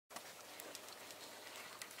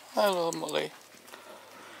Hello, Molly.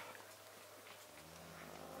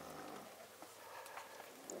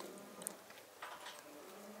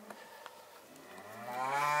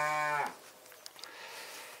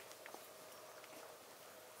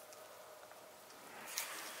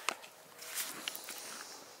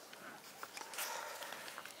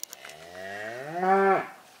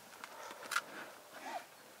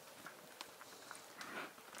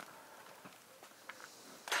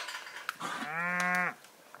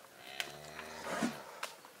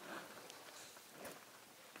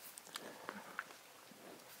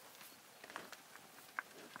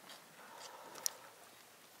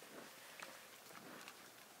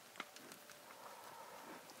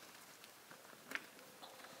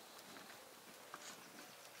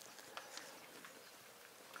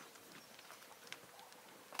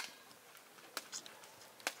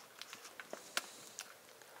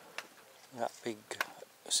 That big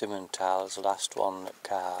Simmental is the last one that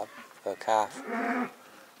calf,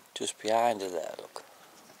 just behind her there, look.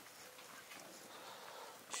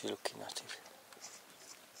 She's looking at it.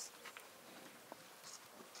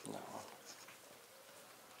 That one.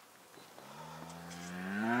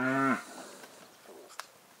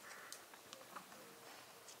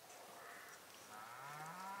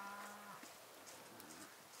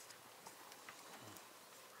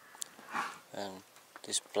 And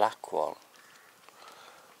this black one,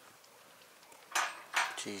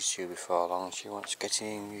 she's due before long. She wants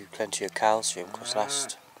getting you plenty of calcium,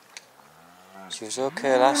 because she was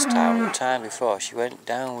okay last time. The time before she went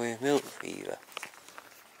down with milk fever.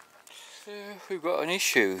 We've got an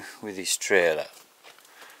issue with this trailer.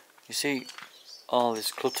 You see all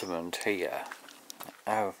this clutterment here.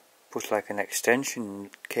 I've put like an extension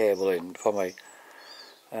cable in for my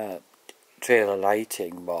trailer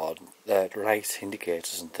lighting board, light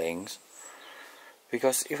indicators and things,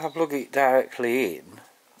 because if I plug it directly in,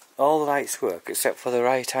 all the lights work except for the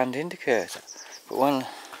right hand indicator. But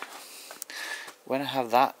when I have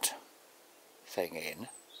that thing in,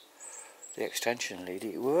 the extension lead,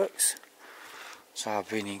 it works. So I've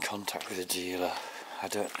been in contact with the dealer. I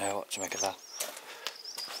don't know what to make of that.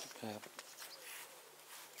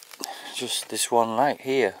 Just this one light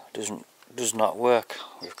here does not work.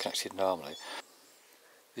 We've connected normally.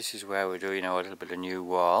 This is where we're doing a little bit of new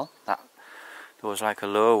wall. There was like a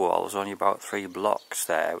low wall. There was only about 3 blocks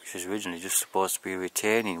there, which was originally just supposed to be a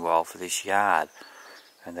retaining wall for this yard.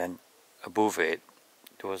 And then above it,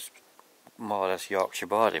 there was more or less Yorkshire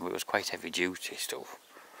boarding, but it was quite heavy duty stuff.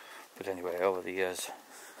 But anyway, over the years,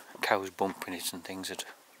 cows bumping it and things had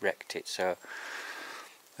wrecked it. So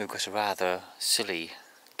we've got a rather silly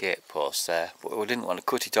gate post there, but we didn't want to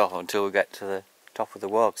cut it off until we get to the top of the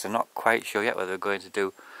wall, because I'm not quite sure yet whether we're going to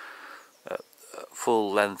do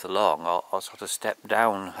full length along or sort of step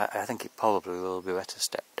down. I think it probably will be better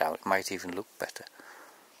step down. It might even look better.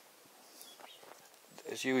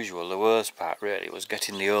 As usual, the worst part really was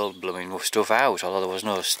getting the old blooming stuff out, although there was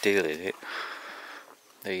no steel in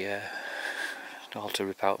it. All to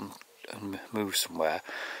rip out and move somewhere.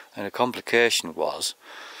 And the complication was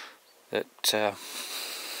that there's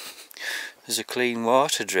a clean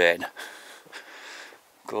water drain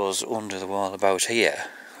goes under the wall about here,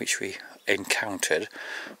 which we encountered,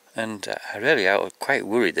 and I was quite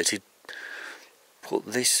worried that he'd put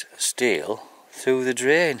this steel through the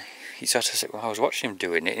drain. He sort of said, well, I was watching him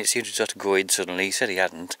doing it, and it seemed to sort of go in suddenly. He said he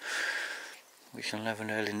hadn't. We shall never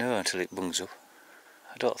really know until it bungs up.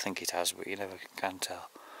 I don't think it has, but you never can tell.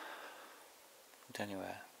 But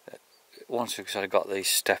anyway, once we've sort of got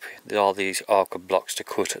all these awkward blocks to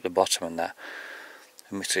cut at the bottom and that,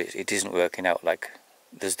 admittedly it isn't working out. Like,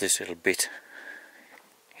 there's this little bit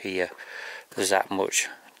here, there's that much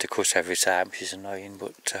to cut every time, which is annoying,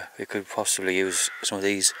 but we could possibly use some of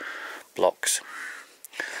these blocks.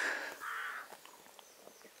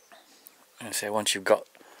 And so once you've got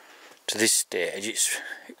to this stage,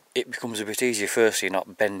 it becomes a bit easier. Firstly, you're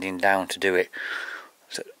not bending down to do it.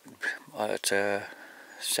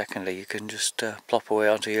 Secondly, you can just plop away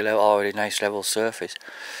onto your already nice level surface.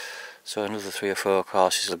 So another 3 or 4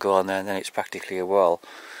 courses will go on there, and then it's practically a wall.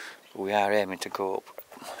 But we are aiming to go up.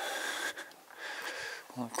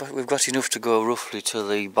 We've got enough to go roughly to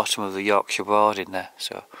the bottom of the Yorkshire boarding there,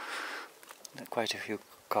 so quite a few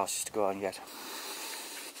courses to go on yet.